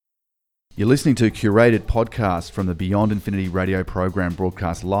You're listening to a curated podcast from the Beyond Infinity radio program,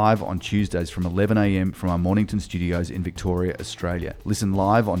 broadcast live on Tuesdays from 11 a.m. from our Mornington studios in Victoria, Australia. Listen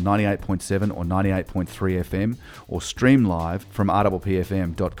live on 98.7 or 98.3 FM or stream live from rppfm.com.au.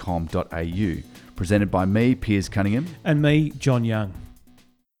 Presented by me, Piers Cunningham. And me, John Young.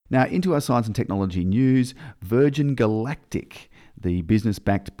 Now into our science and technology news. Virgin Galactic, the business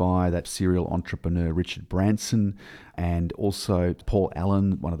backed by that serial entrepreneur Richard Branson, and also Paul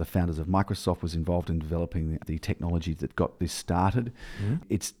Allen, one of the founders of Microsoft, was involved in developing the technology that got this started.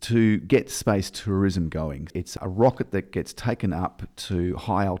 It's to get space tourism going. It's a rocket that gets taken up to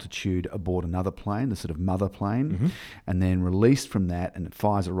high altitude aboard another plane, the sort of mother plane, and then released from that, and it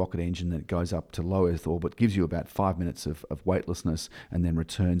fires a rocket engine that goes up to low Earth orbit, gives you about 5 minutes of weightlessness, and then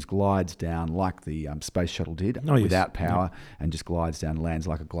returns, glides down like the space shuttle did, without power, and just glides down and lands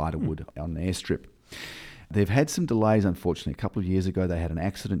like a glider would on an airstrip. They've had some delays, unfortunately. A couple of years ago, they had an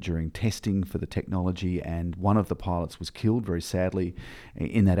accident during testing for the technology, and one of the pilots was killed, very sadly,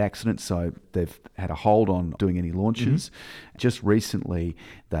 in that accident. So they've had a hold on doing any launches. Just recently,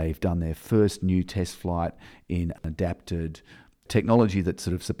 they've done their first new test flight in adapted technology that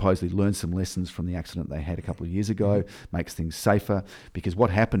sort of supposedly learned some lessons from the accident they had a couple of years ago, makes things safer. Because what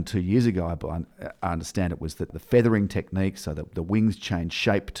happened 2 years ago, I understand it, was that the feathering technique, so that the wings change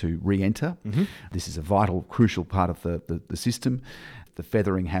shape to re-enter. This is a vital, crucial part of the system. The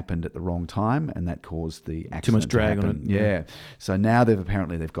feathering happened at the wrong time, and that caused the accident. Too much drag on it. Yeah. So now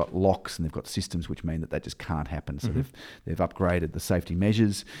they've got locks and they've got systems which mean that just can't happen. So they've upgraded the safety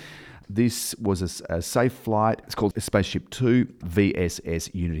measures. This was a safe flight. It's called Spaceship Two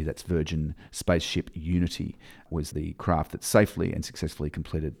VSS Unity. That's Virgin Spaceship Unity, was the craft that safely and successfully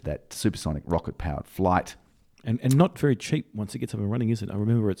completed that supersonic rocket-powered flight. And not very cheap once it gets up and running, is it? I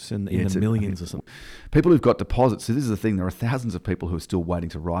remember it's in the millions or something. People who've got deposits, so this is the thing, there are thousands of people who are still waiting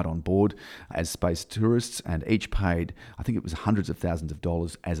to ride on board as space tourists, and each paid, I think it was hundreds of thousands of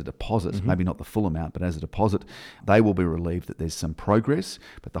dollars as a deposit, maybe not the full amount, but as a deposit. They will be relieved that there's some progress,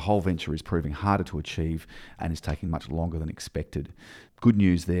 but the whole venture is proving harder to achieve and is taking much longer than expected. Good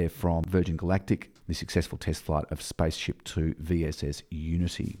news there from Virgin Galactic, the successful test flight of Spaceship Two VSS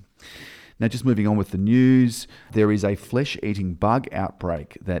Unity. Now, just moving on with the news, there is a flesh-eating bug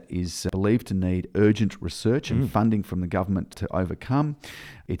outbreak that is believed to need urgent research and funding from the government to overcome.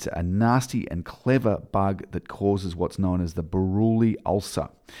 It's a nasty and clever bug that causes what's known as the Buruli ulcer.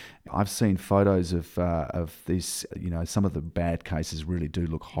 I've seen photos of this. Some of the bad cases really do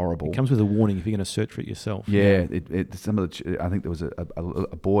look horrible. It comes with a warning if you're going to search for it yourself. Yeah, I think there was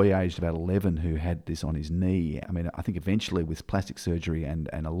a boy aged about 11 who had this on his knee. I mean, I think eventually with plastic surgery and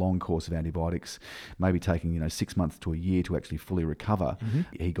a long course of antibiotics, maybe taking 6 months to a year to actually fully recover,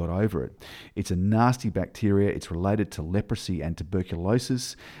 he got over it. It's a nasty bacteria. It's related to leprosy and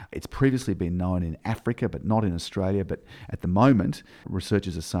tuberculosis. It's previously been known in Africa, but not in Australia. But at the moment,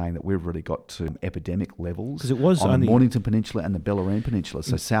 researchers are saying that we've really got to epidemic levels because it was on only the Mornington Peninsula and the Bellarine Peninsula,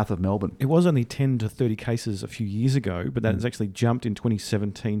 so south of Melbourne. It was only 10 to 30 cases a few years ago, but that has actually jumped in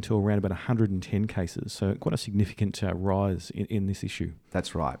 2017 to around about 110 cases. So quite a significant rise in this issue.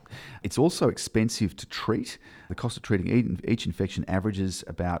 That's right. It's also expensive to treat. The cost of treating each infection averages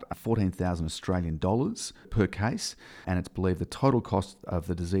about 14,000 Australian dollars per case, and it's believed the total cost of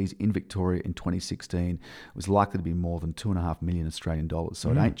the disease in Victoria in 2016 was likely to be more than 2.5 million Australian dollars.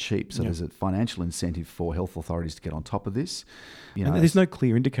 So it ain't cheap. So there's a financial incentive for health authorities to get on top of this. And there's no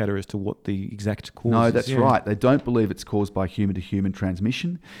clear indicator as to what the exact cause is. No, that's right. They don't believe it's caused by human-to-human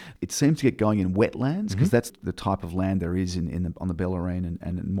transmission. It seems to get going in wetlands because that's the type of land there is on the Bellarine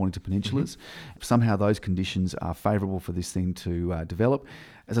and Mornington Peninsulas. Somehow those conditions are favourable for this thing to develop.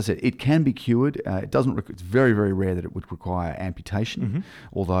 As I said, it can be cured. It's very, very rare that it would require amputation,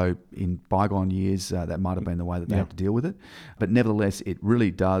 although in bygone years that might have been the way that they had to deal with it. But nevertheless, it really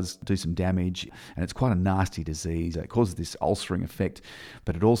does do some damage, and it's quite a nasty disease. It causes this ulcering effect,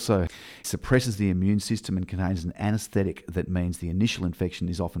 but it also suppresses the immune system and contains an anaesthetic that means the initial infection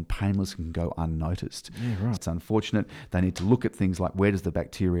is often painless and can go unnoticed. Yeah, right. It's unfortunate. They need to look at things like where does the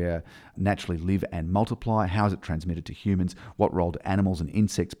bacteria naturally live and multiply? How is it transmitted to humans? What role do animals and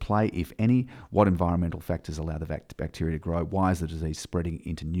insects play, if any? What environmental factors allow the bacteria to grow? Why is the disease spreading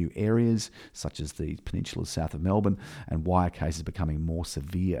into new areas, such as the peninsulas south of Melbourne? And why are cases becoming more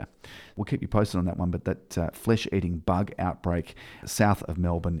severe? We'll keep you posted on that one, but that flesh-eating bug outbreak south of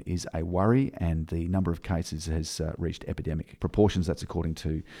Melbourne is a worry, and the number of cases has reached epidemic proportions. That's according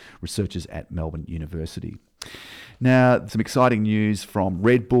to researchers at Melbourne University. Now, some exciting news from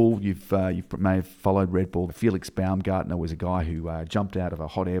Red Bull. You may have followed Red Bull. Felix Baumgartner was a guy who jumped out of a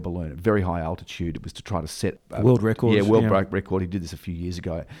hot air balloon at very high altitude. It was to try to set a world record. Yeah, world record. He did this a few years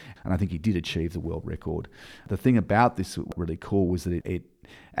ago, and I think he did achieve the world record. The thing about this that was really cool was that it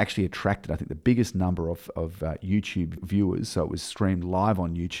actually attracted, I think, the biggest number of YouTube viewers. So it was streamed live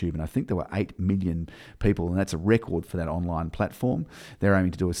on YouTube, and I think there were 8 million people, and that's a record for that online platform. They're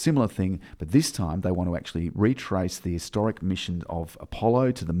aiming to do a similar thing, but this time they want to actually retrace the historic mission of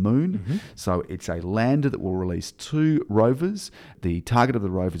Apollo to the moon. Mm-hmm. So it's a lander that will release 2 rovers. The target of the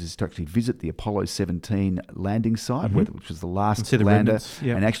rovers is to actually visit the Apollo 17 landing site, which was the last lander,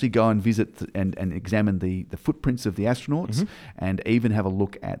 and actually go and visit and examine the footprints of the astronauts, and even have a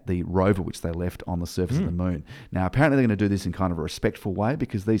look at the rover which they left on the surface of the moon. Now, apparently they're going to do this in kind of a respectful way,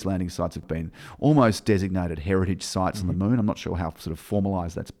 because these landing sites have been almost designated heritage sites on the moon. I'm not sure how sort of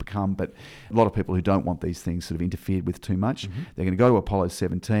formalised that's become, but a lot of people who don't want these things sort of interfered with too much, they're going to go to Apollo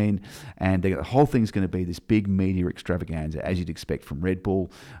 17, and the whole thing's going to be this big media extravaganza, as you'd expect from Red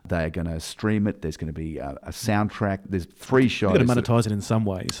Bull. They're going to stream it. There's going to be a soundtrack. There's 3 shows. You've got to monetize it in some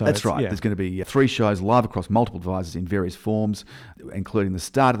way. So that's right. Yeah. There's going to be 3 shows live across multiple devices in various forms, including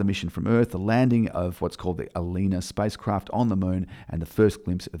the start of the mission from Earth, the landing of what's called the Alina spacecraft on the moon, and the first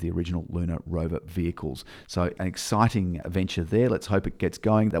glimpse of the original lunar rover vehicles. So an exciting adventure there. Let's hope it gets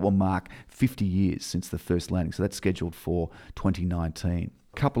going. That will mark 50 years since the first landing. So that's scheduled for 2019.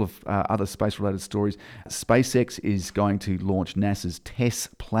 A couple of other space-related stories. SpaceX is going to launch NASA's TESS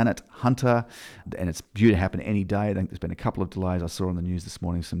Planet Hunter, and it's due to happen any day. I think there's been a couple of delays. I saw on the news this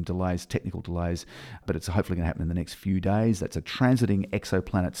morning some delays, technical delays, but it's hopefully going to happen in the next few days. That's a transiting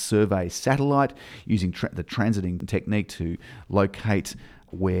exoplanet survey satellite using the transiting technique to locate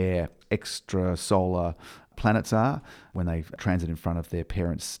where extrasolar planets are. When they transit in front of their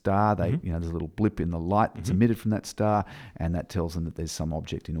parent star, there's a little blip in the light that's emitted from that star, and that tells them that there's some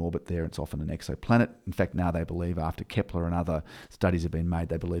object in orbit there. It's often an exoplanet. In fact, now they believe, after Kepler and other studies have been made,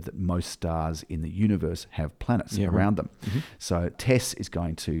 they believe that most stars in the universe have planets around them. So TESS is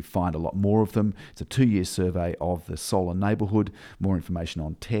going to find a lot more of them. It's a 2-year survey of the solar neighbourhood. More information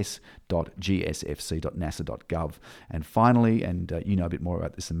on tess.gsfc.nasa.gov. And finally, and you know a bit more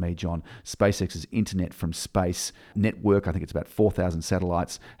about this than me, John, SpaceX's Internet from Space network, I think it's about 4,000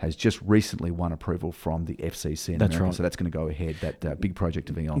 satellites, has just recently won approval from the FCC in America. Right. So that's going to go ahead, that big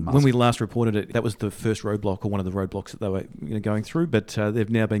project of Elon Musk. When we last reported it, that was the first roadblock, or one of the roadblocks that they were going through, but they've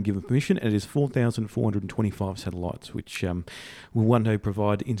now been given permission, and it is 4,425 satellites, which will one day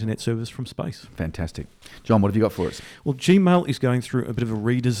provide internet service from space. Fantastic. John, what have you got for us? Well, Gmail is going through a bit of a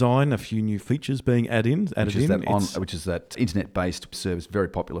redesign, a few new features being added in. Which is that internet-based service, very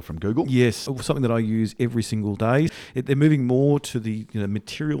popular from Google. Yes, something that I use every single day. They're moving more to the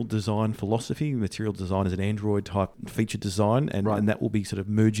material design philosophy. Material design is an Android type feature design, and that will be sort of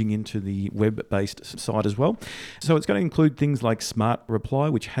merging into the web-based site as well. So it's going to include things like Smart Reply,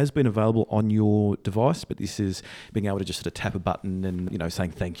 which has been available on your device, but this is being able to just sort of tap a button and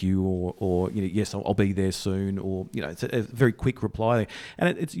saying thank you, or yes, I'll be there soon, or it's a very quick reply,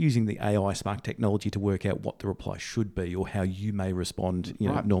 and it's using the AI Spark technology to work out what the reply should be or how you may respond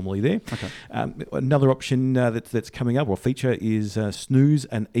normally there. Okay. Another option that's coming up, or feature, is snooze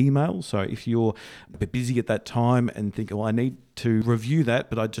and email. So if you're a bit busy at that time and think, I need to review that,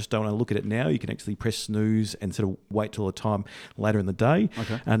 but I just don't want to look at it now, you can actually press snooze and sort of wait till a time later in the day.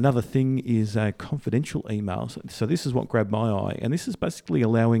 Okay. Another thing is confidential email. So this is what grabbed my eye, and this is basically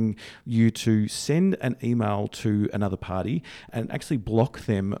allowing you to send an email to another party and actually block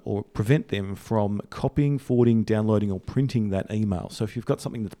them or prevent them from copying, forwarding, downloading, or printing that email. So if you've got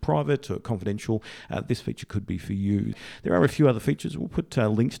something that's private or confidential, this feature could be for you. There are a few other features. We'll put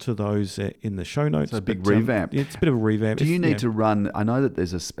links to those in the show notes. So a big revamp. It's a bit of a revamp. Do you need to run, I know that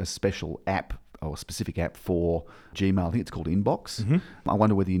there's a special app, or a specific app for Gmail. I think it's called Inbox. I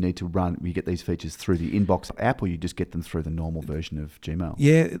wonder whether you get these features through the Inbox app, or you just get them through the normal version of Gmail.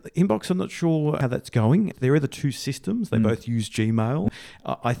 Yeah, Inbox, I'm not sure how that's going. There are the two systems. They both use Gmail.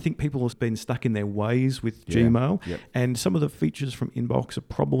 I think people have been stuck in their ways with Gmail, and some of the features from Inbox are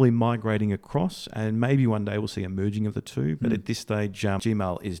probably migrating across, and maybe one day we'll see a merging of the two. But at this stage,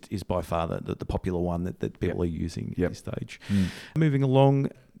 Gmail is by far the popular one that people are using at this stage. Moving along,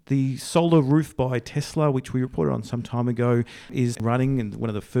 The solar roof by Tesla, which we reported on some time ago, is running in one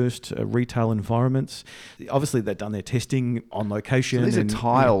of the first retail environments. Obviously, they've done their testing on location. So these are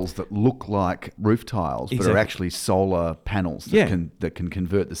tiles that look like roof tiles, but are actually solar panels that can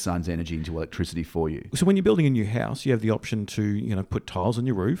convert the sun's energy into electricity for you. So when you're building a new house, you have the option to put tiles on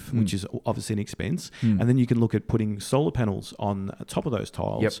your roof, which is obviously an expense, and then you can look at putting solar panels on top of those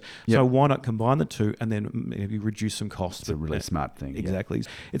tiles. Yep. So why not combine the two and then maybe reduce some costs? It's a really smart thing. Exactly.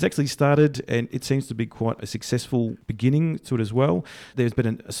 Yeah. It's actually started, and it seems to be quite a successful beginning to it as well. There's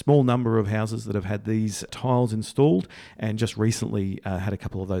been a small number of houses that have had these tiles installed, and just recently had a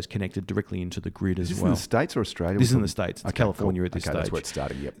couple of those connected directly into the grid as well. Is this in the States or Australia? This is in the States. It's California at this stage. That's where it's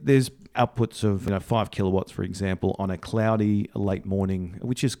starting, yep. There's outputs of 5 kilowatts, for example, on a cloudy late morning,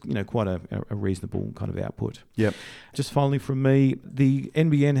 which is quite a reasonable kind of output. Yep. Just finally from me, the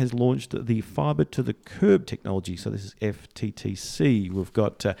NBN has launched the fibre to the curb technology. So this is FTTC. We've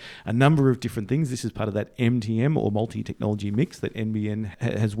got a number of different things. This is part of that MTM or multi-technology mix that NBN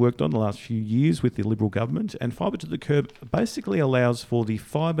has worked on the last few years with the Liberal government. And fibre to the curb basically allows for the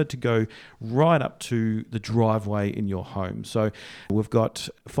fibre to go right up to the driveway in your home. So we've got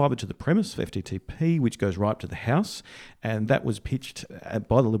fibre to the premise, FTTP, which goes right up to the house. And that was pitched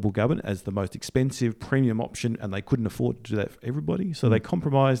by the Liberal government as the most expensive premium option, and they couldn't afford to do that for everybody. So they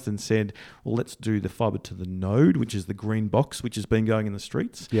compromised and said, well, let's do the fibre to the node, which is the green box, which has been going in the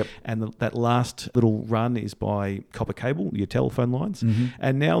streets. Yep. And that last little run is by copper cable, your telephone lines.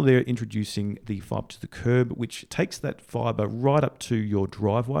 And now they're introducing the fibre to the curb, which takes that fibre right up to your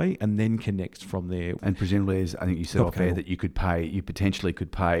driveway and then connects from there. And presumably, as I think you said off air, that you potentially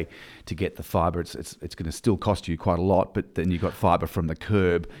could pay to get the fibre. It's going to still cost you quite a lot, but then you've got fibre from the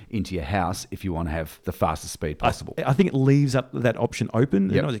curb into your house if you want to have the fastest speed possible. I think it leaves up that option open.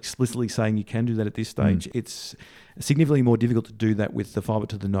 They're not explicitly saying you can do that at this stage. It's significantly more difficult to do that with the fibre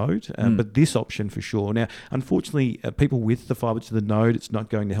to the node, but this option for sure. Now, unfortunately, people with the fibre to the node, it's not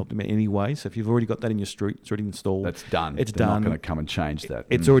going to help them in any way. So if you've already got that in your street, it's already installed. That's done. It's They're done. not going to come and change that.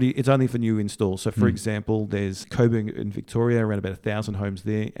 It's only for new installs. So for example, there's Coburg in Victoria, around about 1,000 homes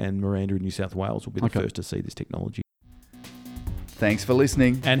there, and Miranda in New South Wales will be the first to see this technology. Thanks for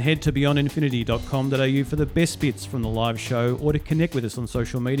listening. And head to beyondinfinity.com.au for the best bits from the live show or to connect with us on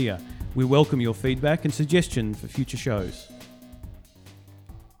social media. We welcome your feedback and suggestions for future shows.